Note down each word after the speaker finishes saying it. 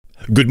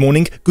Good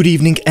morning, good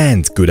evening,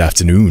 and good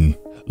afternoon.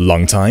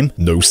 Long time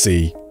no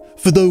see.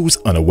 For those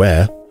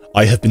unaware,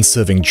 I have been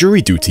serving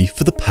jury duty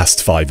for the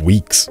past 5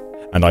 weeks,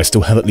 and I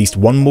still have at least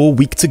 1 more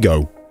week to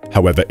go.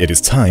 However, it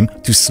is time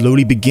to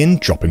slowly begin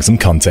dropping some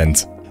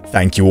content.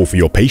 Thank you all for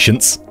your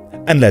patience,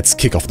 and let's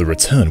kick off the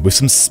return with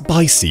some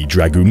spicy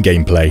Dragoon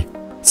gameplay.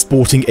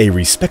 Sporting a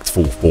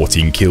respectful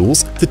 14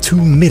 kills to 2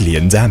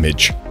 million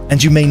damage,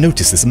 and you may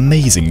notice this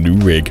amazing new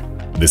rig.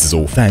 This is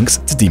all thanks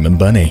to Demon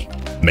Bunny.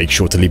 Make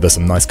sure to leave us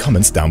some nice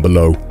comments down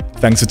below.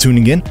 Thanks for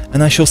tuning in,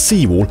 and I shall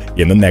see you all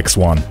in the next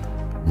one.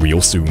 Real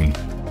soon.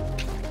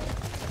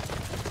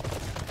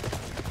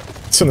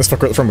 Son this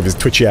fucker at the front with his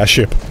twitchy ass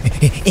ship.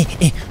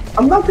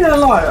 I'm not gonna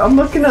lie, I'm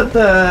looking at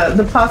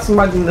the person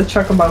riding the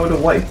chocobo with a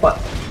white butt.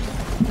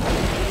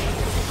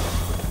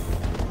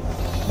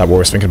 That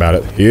warrior's thinking about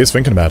it. He is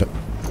thinking about it.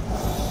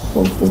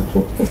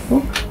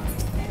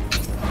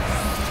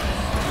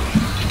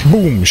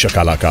 Boom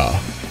shakalaka.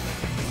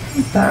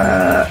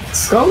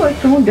 Skull,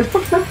 come on, get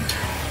fucked up.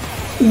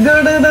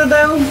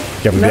 Down.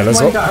 Get with the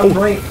yellows up. Oh,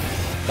 right.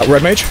 that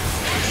red mage.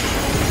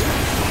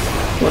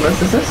 What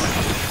else is this?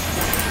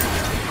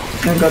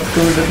 I got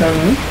good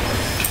down.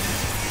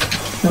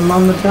 I'm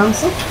on the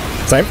dancer.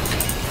 Same.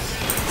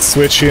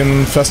 Switch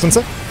in first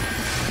answer.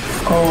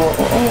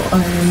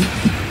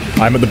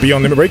 I'm at the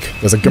Beyond Limit Break.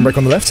 There's a gun break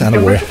on the left and a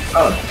warrior.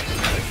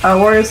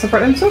 Warrior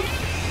separate himself.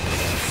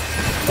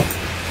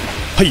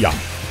 Hiya.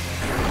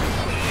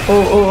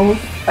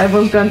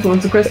 Everyone's gone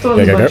towards the crystal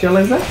and there's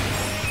yellows there.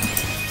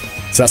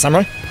 Is that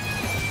samurai?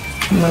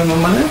 No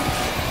money.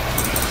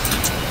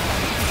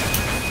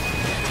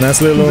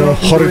 Nice little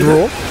horrid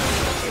roar.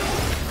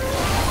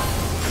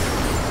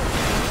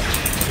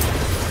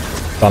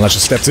 Barnage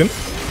just stepped in.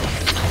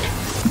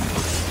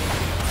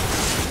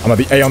 I'm at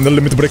the A on the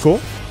limit break wall.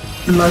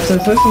 No,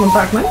 someone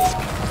back, mate.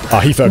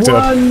 He fucked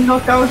up. One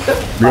knockout.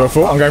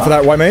 Beautiful. I'm going for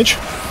that white mage.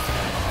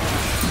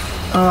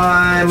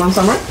 I'm on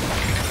samurai.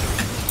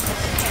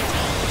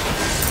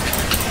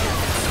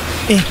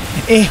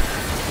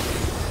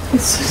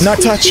 Not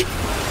touch.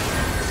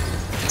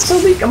 So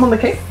weak. I'm on the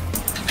K.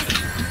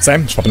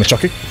 Same. Just popping the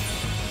chucky.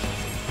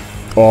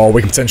 Oh,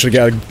 we can potentially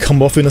get a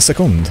combo off in a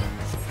second.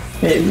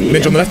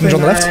 Ninja on the left. Ninja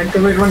on the left.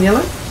 Good one,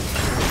 yellow.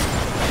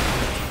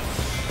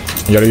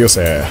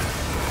 Eorzea.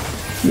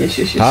 Yes.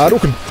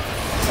 Hadouken.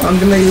 I'm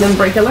gonna limb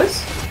break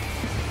yellows.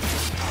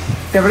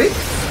 Get ready?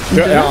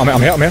 Yeah, I'm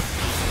here.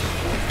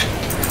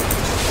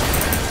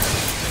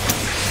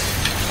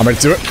 I'm ready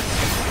to do it.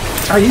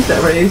 I used it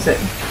already, used it.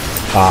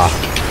 I'm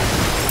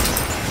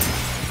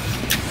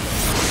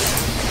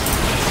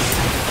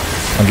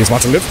getting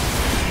smart to live.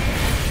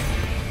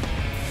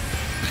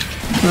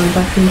 I'm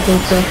back in full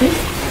circle.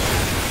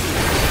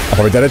 I'm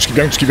probably dead edge. Keep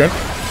going, just keep going.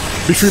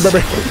 Be free,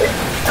 baby.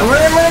 I'm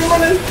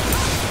running.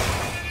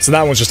 So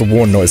that one's just a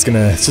warn note. It's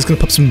just gonna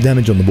pop some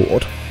damage on the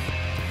board.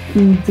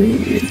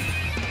 Indeed.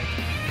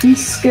 You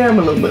scare him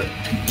a little bit.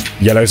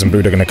 Yellows and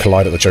blue are gonna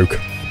collide at the choke.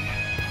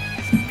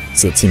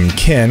 So the team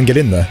can get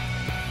in there.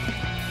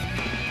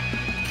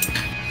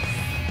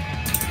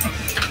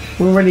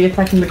 We're already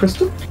attacking the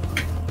crystal.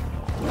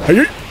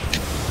 Hey!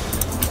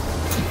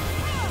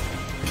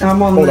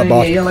 I'm on the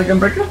yellow gun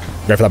breaker.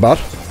 Go for that bard.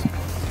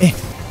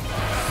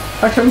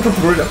 Actually, I'm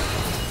dropping Ruda.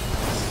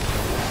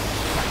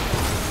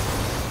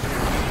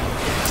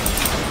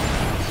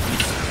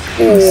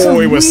 Oh,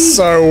 he was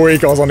so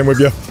weak. I was on him with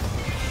you.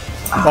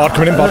 Bard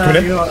coming in. Bard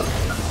in.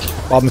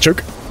 Bard in the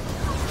choke.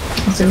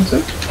 I see him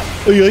soon.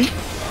 Oi.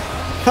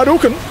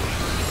 Hadouken.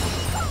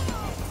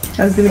 I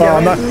was gonna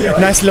get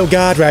nice little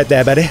guard right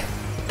there, buddy.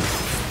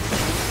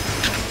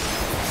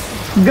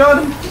 Got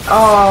him.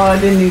 Oh, I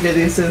didn't need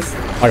the assist.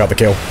 I got the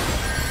kill.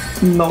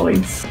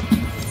 Nice.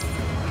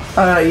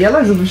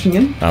 Yellows are pushing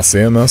in. I see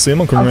him. I'm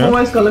coming I've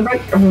almost got limb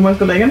break. I've almost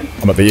got leg in.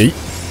 I'm at the E.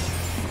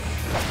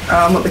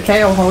 I'm at the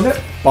K, I'll hold it.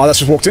 Oh, that's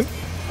just walked in.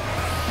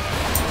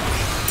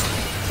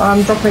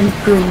 I'm dropping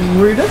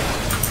Garuda.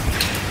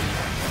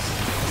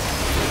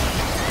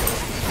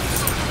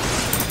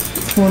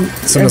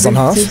 Simmer's on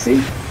half.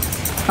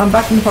 I'm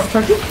back in the pop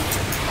turkey.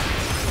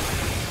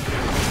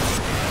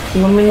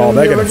 Oh,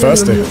 they're getting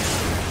thirsty.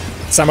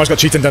 Samurai's got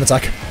cheating, don't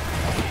attack.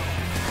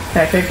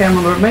 Okay, I'm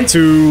on the road, mate.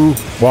 2,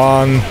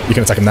 1. You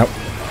can attack him now.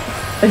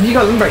 Have you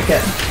got limb break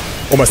yet?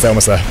 Almost there.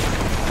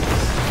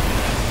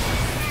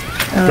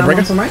 Good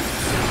breaker.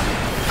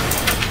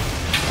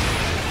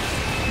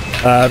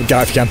 Get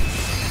out if you can.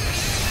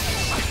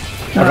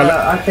 I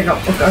think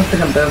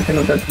I'm dead.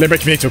 Limb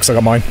break if you need to, because I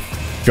got mine.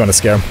 If you want to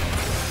scare him.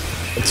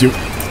 It's you.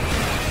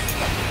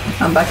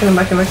 I'm back in.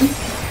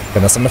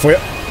 Then that's something for you.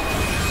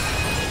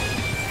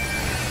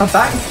 I'm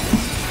back.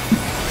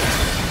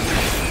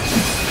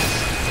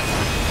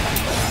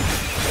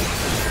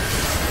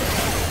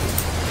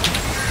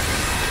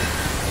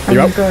 I'm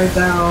gonna go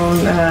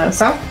down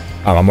south.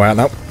 I'm on my way out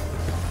now.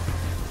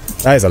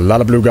 There's a lot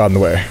of blue guard in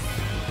the way.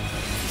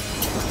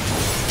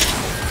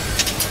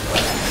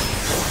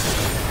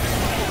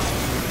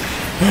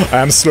 I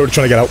am slowly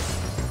trying to get out.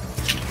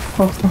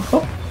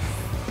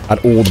 And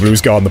all the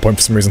blues guard on the point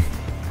for some reason.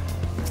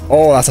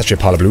 Oh, that's actually a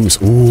pile of blues.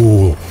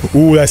 Ooh.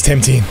 Ooh, that's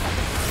tempting.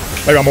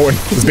 Maybe I'm Morton.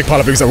 There's a big pile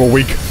of blues that are all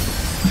weak.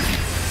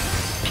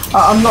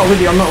 I'm not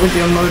with you, I'm not with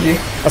you, I'm not with you.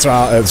 That's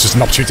right, it's just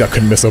an opportunity I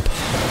couldn't miss up.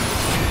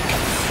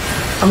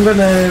 I'm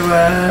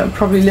gonna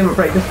probably limit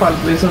break this pile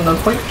of blues on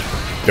another point.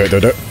 Do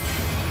it.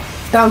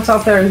 Down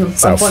south there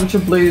is a bunch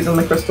of blues on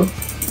the crystal.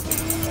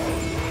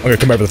 I'm gonna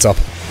come over the top.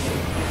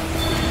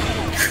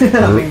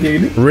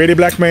 Really,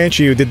 Black Mage,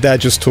 you did that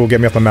just to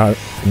get me off my mount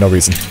for no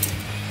reason.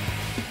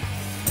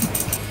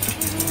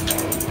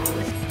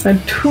 And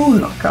 2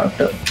 knockout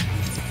though.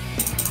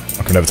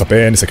 I'm coming over the top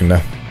in a second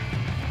now.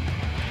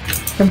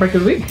 Can break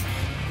his weak.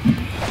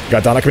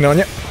 Got Donna coming on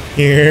you.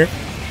 Here.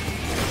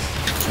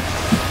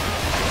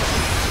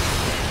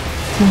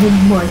 Oh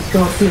my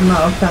god, the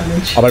amount of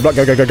damage. I'll block,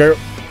 go.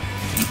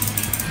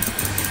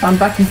 I'm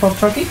back in pop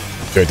trucky.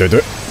 Do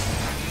it.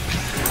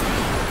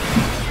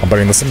 I'm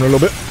burying the similar a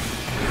little bit.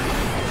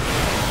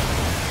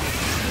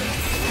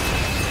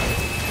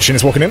 Shin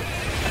is walking in.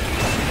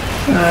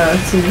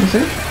 Let's see what you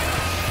see.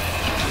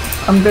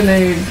 I'm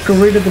gonna go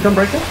rid of the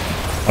gunbreaker.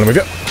 On with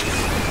it.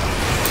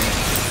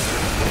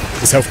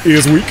 His health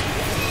is weak.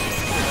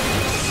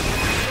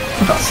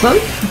 I got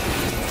stunned.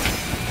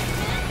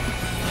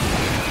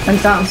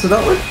 And down to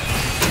that one.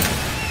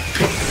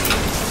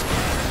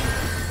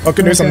 Oh,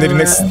 good news, I'm needing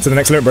next to the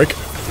next limit break.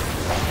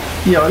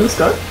 Yeah, let's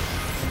go.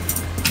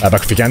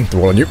 Back if you can, the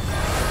wall on you.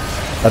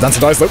 Dancer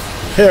dies though.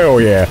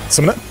 Hell yeah.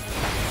 Summon it.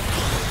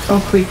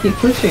 Oh, we keep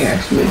pushing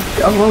actually.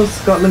 I've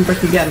almost got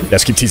Limbrick again.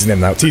 Yes, keep teasing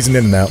in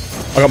and out.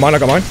 I got mine.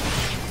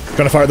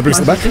 Gonna fire at the blues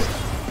in the back.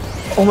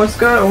 Almost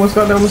got it.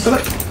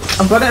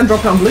 I've got it and drop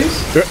it on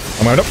blues. Do it.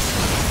 I'm wound up.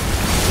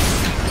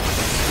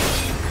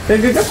 Go.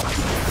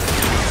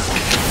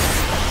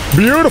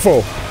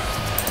 Beautiful.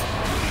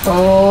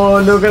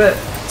 Oh, look at it.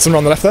 Someone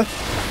on the left there.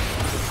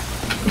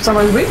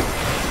 Someone's weak.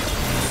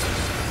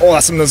 Oh,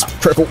 that's something that's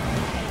critical.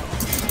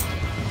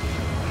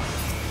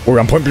 We're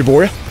on point, blue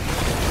boy.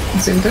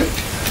 Seem to.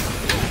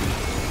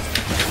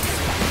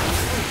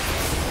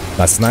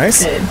 That's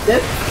nice.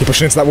 Dead. Keep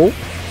pushing into that wall.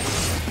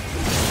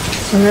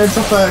 I'm gonna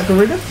drop a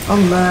gorilla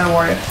on the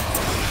warrior.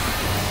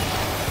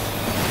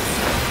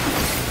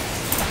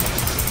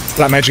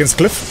 Black mage against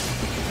the cliff.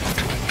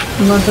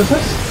 I'm going to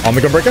this. On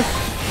the gunbreaker.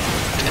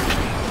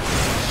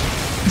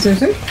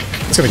 Seriously?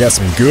 It's gonna get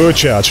some good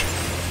charge.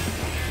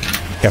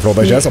 Careful all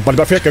those jazz. I'll body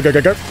buff here. Go.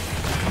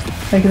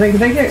 Thank you.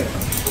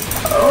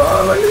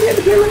 Oh, I'm gonna get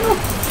the game right now.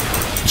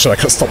 Should I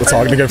stop the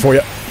target and go for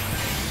you?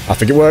 I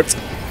think it worked.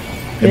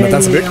 In the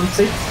dance a bit. I'm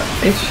safe.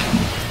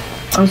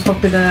 I'm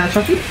swapping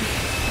Chucky.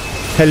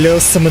 Hello,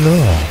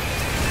 summoner.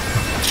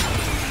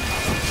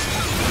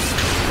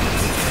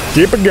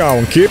 Keep it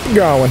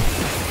going.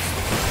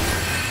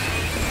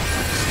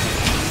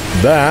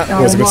 That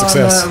was a good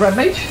success. Red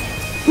mage.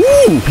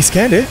 Ooh, piece of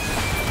candy.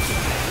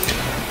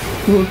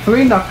 Ooh,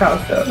 3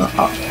 knockouts though.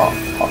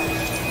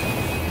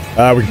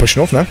 We can push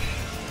north now.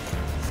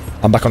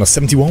 I'm back on a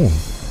 71.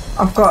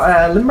 I've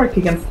got Limerick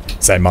again.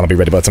 Same man, I'll be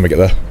ready by the time we get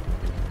there.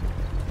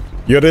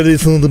 You're ready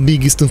for the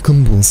biggest of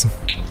combos.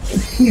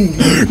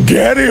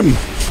 Get him!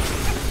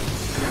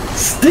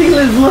 Steal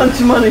his lunch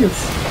monies.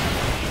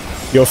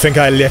 You'll think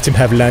I let him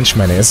have lunch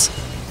monies?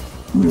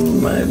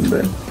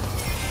 Maybe.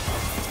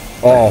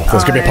 Oh,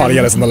 there's gonna be a pile of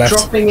yellows on the left.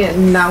 Dropping it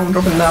now.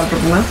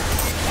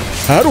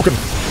 Hadouken!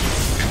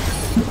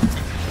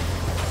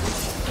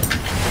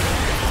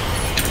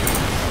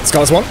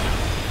 Scarlet's one.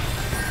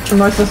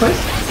 Nice.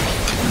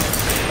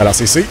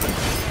 LRCC.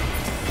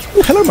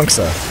 Ooh, hello, monk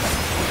sir.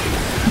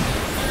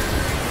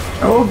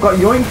 Oh, got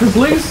yoinked for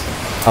blues.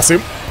 I see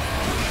him.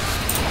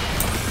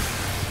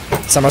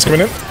 Samurai's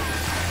coming in.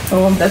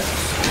 Oh, I'm dead.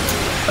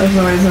 There's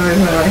no way.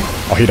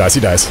 Oh, he dies.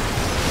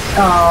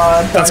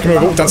 Dance coming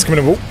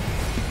in wall.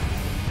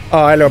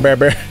 Oh, hello,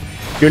 baby.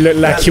 You look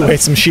like you ate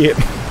some shit.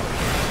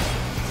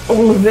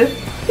 All of it.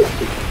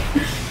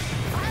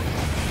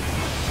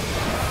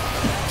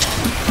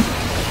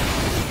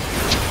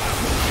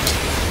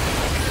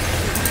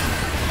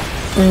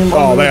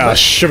 Oh, they are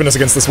shoving us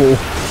against this wall.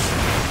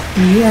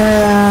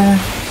 Yeah.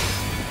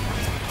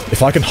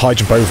 If I can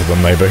hide both of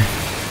them, maybe.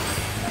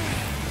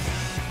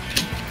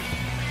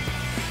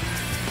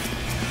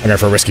 I'm going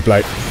for a risky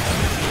play.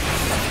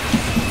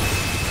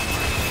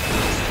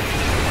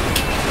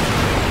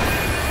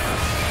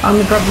 I'm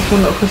gonna grab this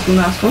one little crystal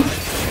last one.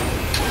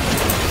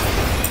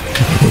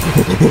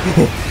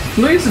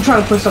 Blues are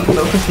trying to push up the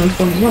little crystal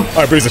one as well.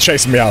 Oh, Blues are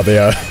chasing me out of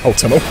the old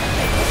tunnel.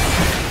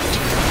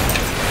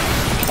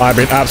 I've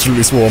been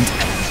absolutely swarmed.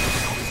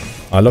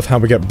 I love how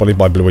we get bullied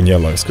by blue and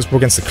yellows, because we're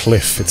against the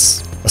cliff.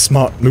 It's a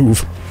smart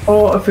move.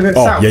 Oh, if we go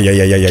south.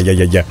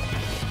 Yeah.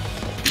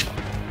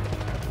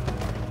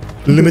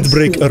 Limit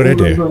break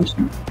already.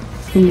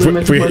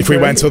 If we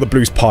wait until the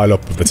blues pile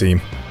up with the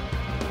team,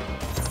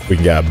 we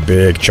can get a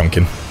big chunk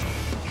in.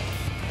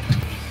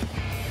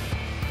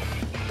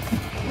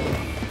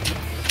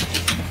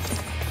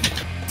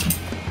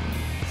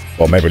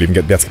 Well, maybe we'll even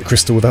get the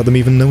crystal without them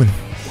even knowing.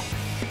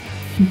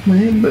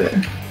 Maybe.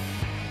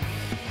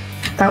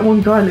 That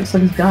one guy looks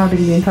like he's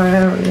guarding the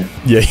entire area.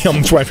 Yeah,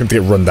 I'm trying for him to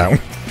get run down.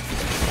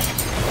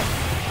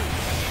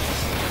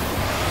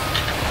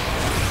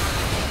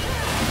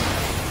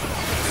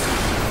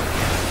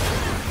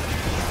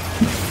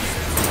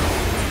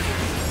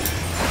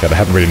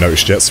 haven't really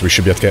noticed yet, so we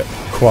should be able to get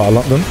quite a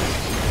lot done.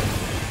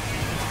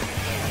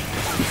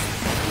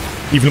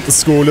 Even up the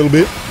score a little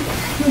bit.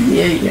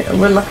 Yeah,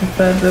 we're like a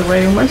third of the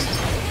way almost.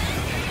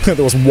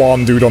 There was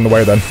one dude on the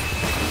way then.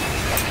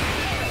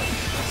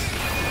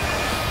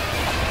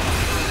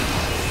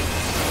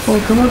 Well,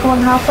 can we go on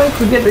halfway?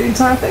 Can we get the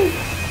entire thing?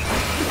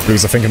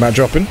 Blues are thinking about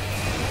dropping.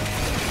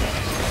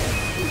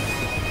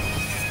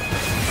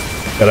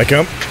 There they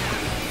come.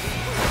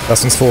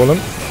 Last one's fallen.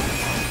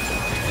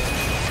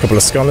 Couple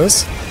of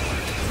scholars.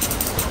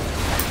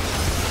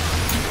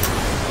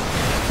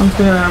 I'm just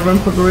gonna run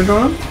for the reader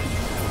on.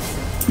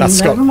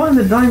 That's Never mind,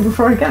 they're dying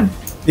before I can.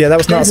 Yeah, that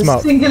was not There's a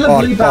smart. singular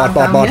blue bar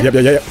down here.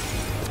 Yep.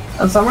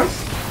 And somewhere?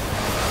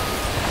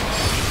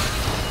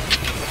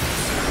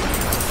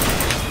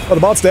 Oh,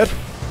 the bard's dead.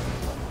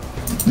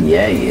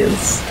 Yeah, he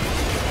is.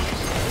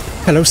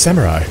 Hello,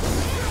 samurai.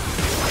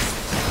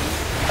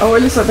 Oh,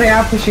 it looks like they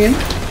are pushing.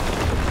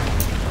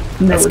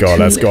 No,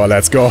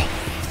 Let's go.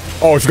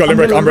 Oh, we forgot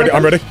Limerick. I'm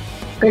ready.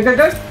 Go.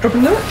 Drop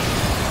into it.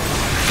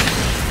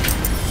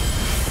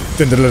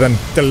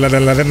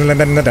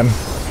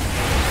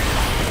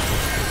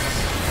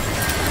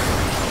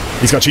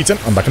 He's got cheating.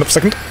 I'm backing up a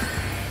second.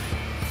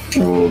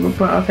 Oh,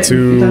 I've hit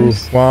him 2,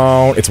 times.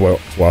 1. It's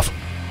worth.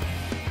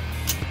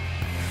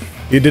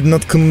 He did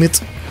not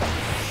commit.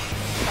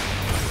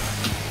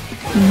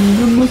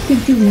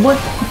 What?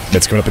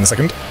 It's coming up in a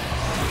second.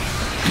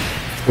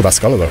 Oh, that's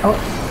Scholar though. Oh,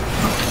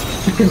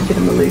 I couldn't get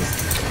him at least.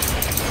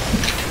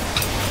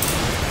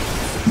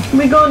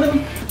 We got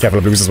him. Careful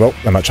of blues as well.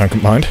 They might try and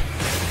come behind.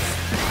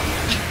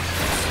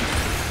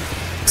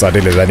 Because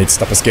ideally they need to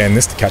stop us getting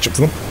this to catch up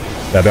to them.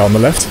 There they are on the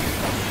left.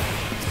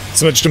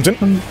 Someone just jumped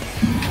in.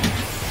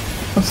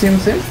 I'll see him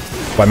soon.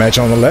 By mage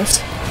on the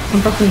left.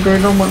 I'm dropping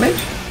green on one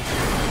mage.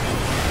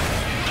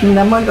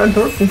 Never mind, I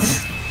dropped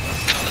this.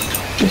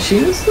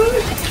 Machine is still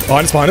there?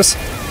 Behind us.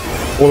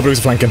 All the blues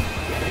are flanking.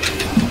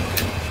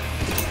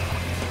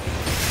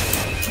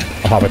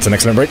 I'm halfway to the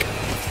next limb break.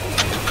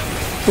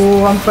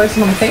 Oh, I'm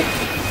closing on the tape.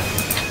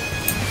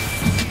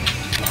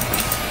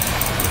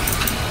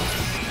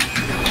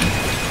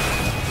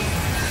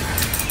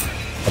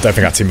 I don't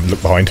think our team would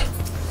look behind.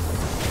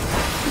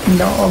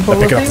 No, but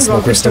They're picking up the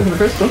small crystal.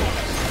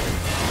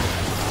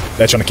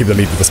 They're trying to keep the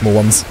lead with the small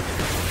ones.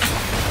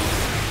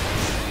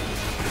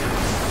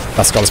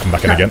 That Scholar's come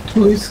back in again.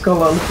 Blue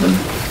skull on them.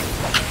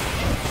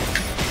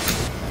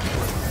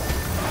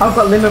 I've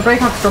got limit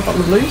break, I have to drop on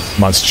the blues.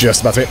 Mine's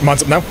just about to hit.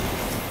 Mine's up now.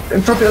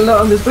 And drop it a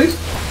lot on this blues.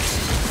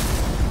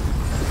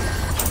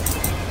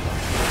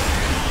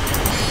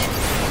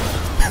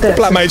 The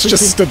Black Mage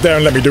just stood there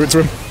and let me do it to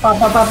him.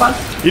 Bad.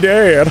 He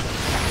did.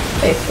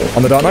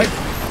 On the Dark Knight.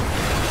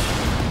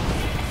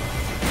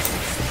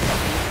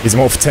 He's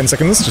more for 10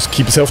 seconds. Just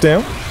keep yourself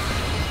down.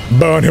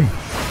 Burn him.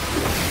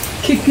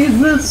 Kick his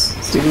this.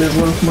 Steal his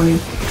worth money.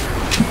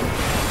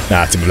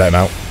 Nah, didn't let him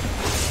out.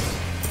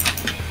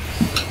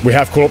 We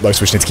have caught up though,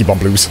 so we just need to keep on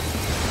blues.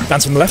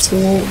 Dance from the left.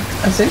 Oh,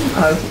 I see.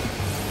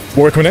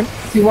 Warrior coming in.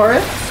 See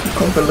Warrior?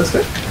 Come for this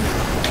bit.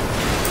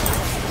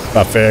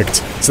 Perfect.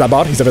 So that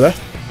bard, he's over there.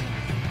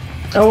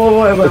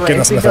 Oh, wait.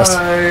 Getting us in the first.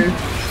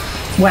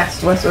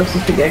 West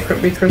is the gate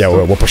crystal. Yeah,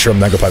 we'll push him,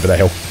 then go up over the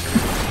hill.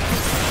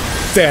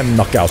 Then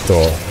knockout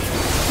door.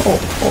 Oh.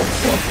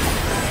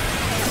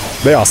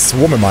 They are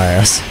swarming my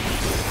ass.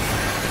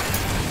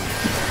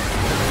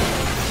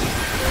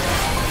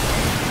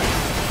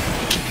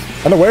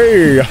 And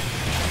away!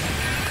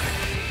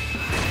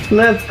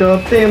 Let's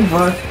go,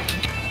 teamwork.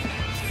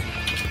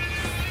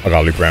 I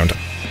gotta loop around.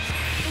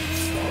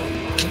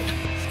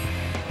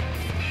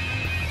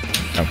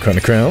 I'm cutting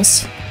the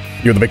crowns.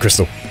 You're the big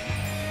crystal.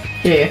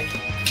 Yeah.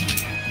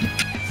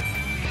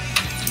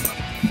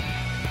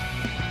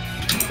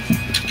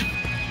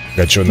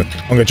 I'm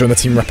gonna join the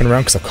team wrapping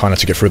around because I can't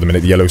actually get through the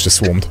minute the yellow's just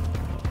swarmed.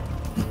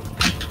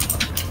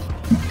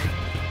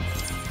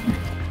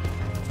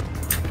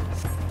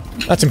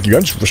 That team can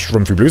go, just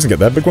run through blues and get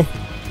there, big one.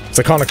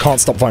 So I can't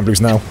stop fighting blues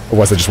now,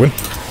 otherwise they just win.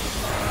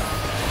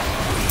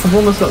 I've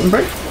almost got them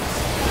break.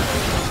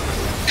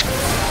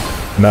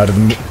 Murdered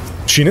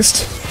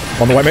machinist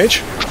on the white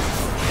mage.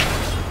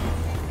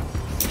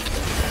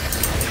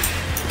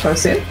 Try to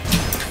see it.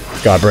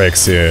 Guy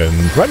breaks in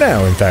right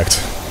now, in fact.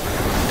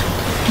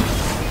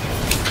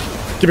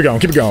 Keep it going.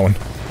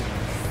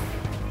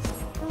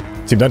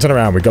 Team, don't turn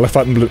around. We gotta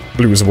fight them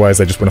blues, otherwise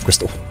they just win off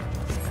crystal.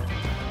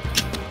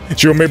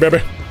 It's you and me,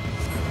 baby.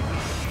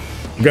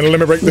 I'm gonna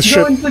limit break this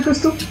shit. Into the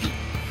crystal.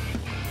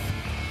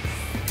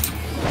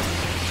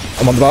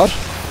 I'm on the bard.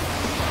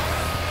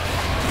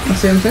 I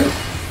see him too.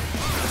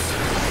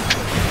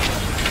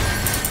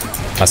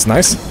 That's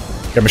nice.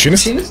 Get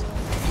machinist. And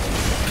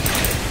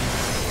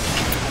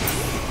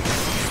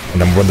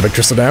then we'll run the big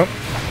crystal down.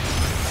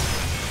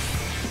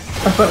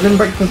 I've got limb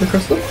break with the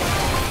crystal.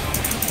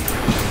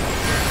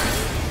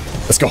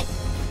 Let's go.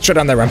 Straight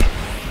down their ramp.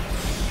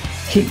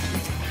 Keep.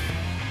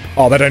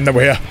 Oh, they don't know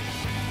we're here.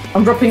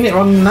 I'm dropping it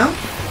on now.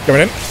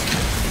 Going in.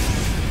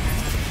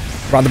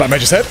 Round the back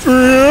mage's head.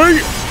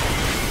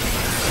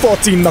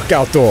 14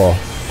 knockout door.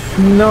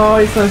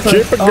 Nice.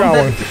 Keep it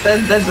going.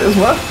 That's as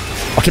well.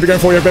 I'll keep it going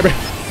for you, baby.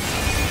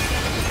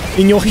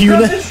 In your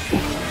unit.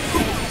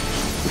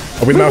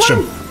 Are we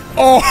mashing?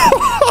 Oh!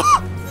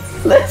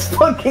 Let's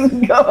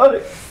fucking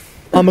go.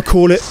 I'ma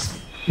call it.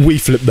 We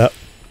flip that.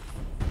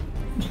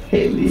 Hell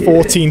yeah.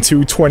 14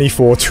 to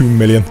 24, 2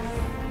 million.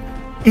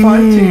 5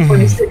 to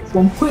 26,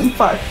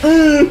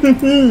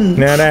 1.5.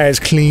 Now that is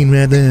clean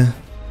right there.